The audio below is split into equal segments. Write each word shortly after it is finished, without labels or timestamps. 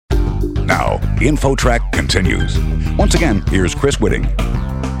Now, InfoTrack continues. Once again, here's Chris Whitting.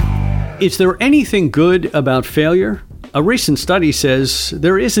 Is there anything good about failure? A recent study says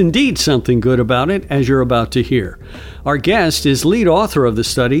there is indeed something good about it, as you're about to hear. Our guest is lead author of the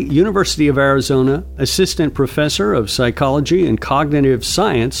study, University of Arizona Assistant Professor of Psychology and Cognitive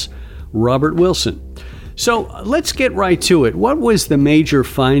Science, Robert Wilson. So let's get right to it. What was the major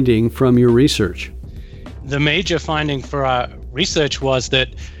finding from your research? The major finding for our research was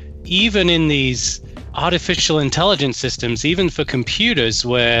that even in these artificial intelligence systems, even for computers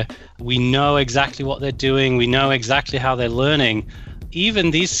where we know exactly what they're doing, we know exactly how they're learning,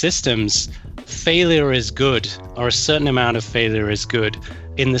 even these systems, failure is good, or a certain amount of failure is good,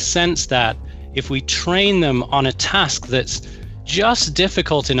 in the sense that if we train them on a task that's just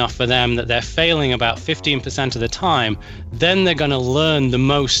difficult enough for them that they're failing about 15% of the time, then they're going to learn the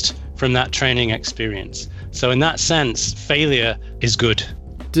most from that training experience. So in that sense, failure is good.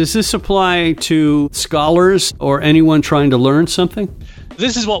 Does this apply to scholars or anyone trying to learn something?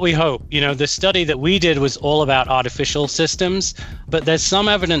 This is what we hope. The study that we did was all about artificial systems, but there's some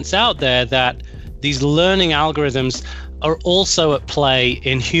evidence out there that these learning algorithms are also at play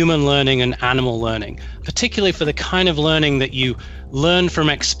in human learning and animal learning, particularly for the kind of learning that you learn from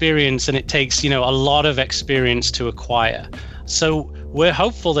experience and it takes, a lot of experience to acquire. So we're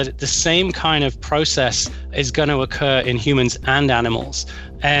hopeful that the same kind of process is going to occur in humans and animals.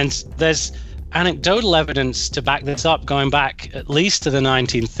 And there's anecdotal evidence to back this up, going back at least to the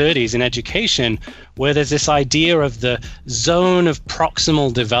 1930s in education, where there's this idea of the zone of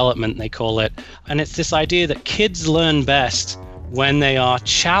proximal development, they call it. And it's this idea that kids learn best when they are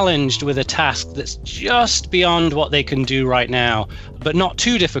challenged with a task that's just beyond what they can do right now, but not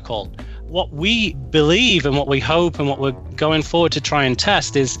too difficult. What we believe and what we hope and what we're going forward to try and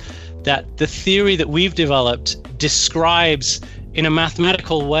test is that the theory that we've developed describes in a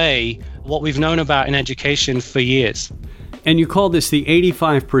mathematical way what we've known about in education for years. And you call this the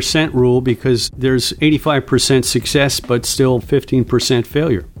 85% rule because there's 85% success but still 15%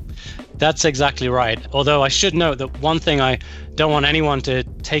 failure. That's exactly right. Although I should note that one thing I don't want anyone to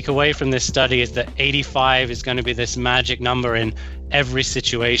take away from this study is that 85 is going to be this magic number in every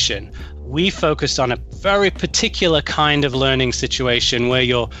situation. We focused on a very particular kind of learning situation where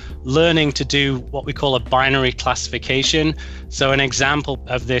you're learning to do what we call a binary classification. So an example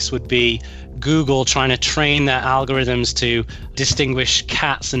of this would be Google trying to train their algorithms to distinguish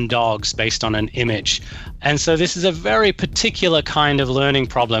cats and dogs based on an image. And so this is a very particular kind of learning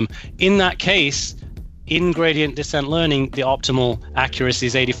problem. In that case, in gradient descent learning, the optimal accuracy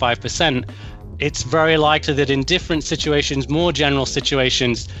is 85%. It's very likely that in different situations, more general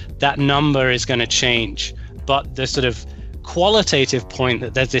situations, that number is going to change. But the sort of qualitative point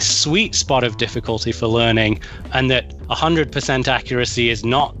that there's this sweet spot of difficulty for learning and that 100% accuracy is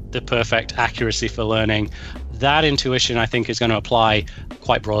not the perfect accuracy for learning, that intuition, I think, is going to apply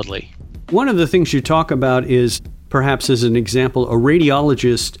quite broadly. One of the things you talk about is, perhaps as an example, a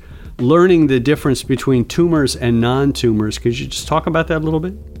radiologist learning the difference between tumors and non-tumors. Could you just talk about that a little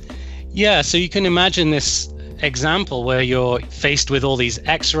bit? Yeah, so you can imagine this example where you're faced with all these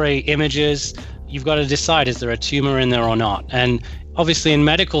X-ray images. You've got to decide, is there a tumor in there or not? And obviously in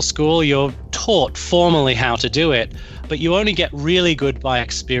medical school, you're taught formally how to do it, but you only get really good by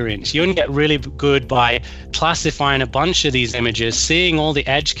experience. You only get really good by classifying a bunch of these images, seeing all the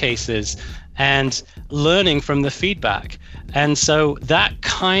edge cases, and learning from the feedback. And so that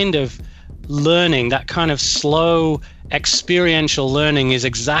kind of learning, that kind of slow experiential learning is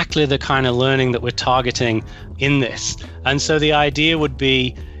exactly the kind of learning that we're targeting in this. And so the idea would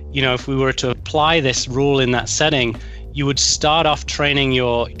be, if we were to apply this rule in that setting, you would start off training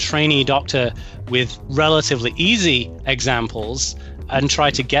your trainee doctor with relatively easy examples and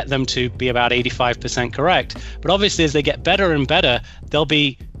try to get them to be about 85% correct. But obviously, as they get better and better, they'll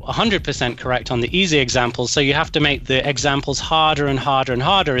be 100% correct on the easy examples. So you have to make the examples harder and harder and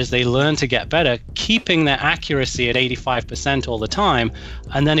harder as they learn to get better, keeping their accuracy at 85% all the time.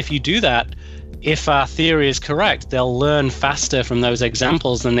 And then if you do that, if our theory is correct, they'll learn faster from those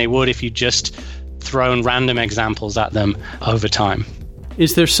examples than they would if you just thrown random examples at them over time.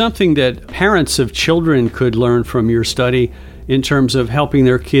 Is there something that parents of children could learn from your study in terms of helping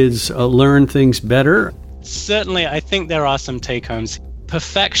their kids learn things better? Certainly, I think there are some take-homes.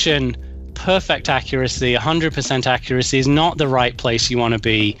 Perfection, perfect accuracy, 100% accuracy is not the right place you want to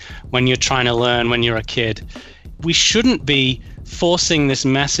be when you're trying to learn when you're a kid. We shouldn't be forcing this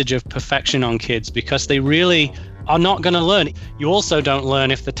message of perfection on kids because they really are not going to learn. You also don't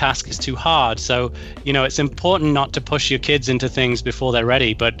learn if the task is too hard. So, it's important not to push your kids into things before they're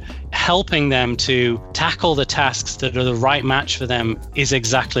ready, but helping them to tackle the tasks that are the right match for them is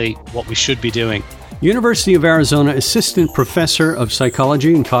exactly what we should be doing. University of Arizona Assistant Professor of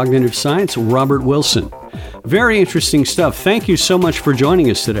Psychology and Cognitive Science, Robert Wilson. Very interesting stuff. Thank you so much for joining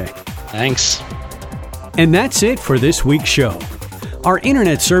us today. Thanks. And that's it for this week's show. Our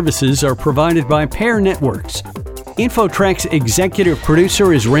internet services are provided by Pair Networks. InfoTrack's executive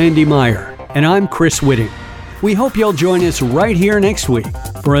producer is Randy Meyer, and I'm Chris Whitting. We hope you'll join us right here next week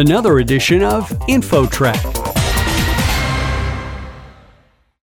for another edition of InfoTrack.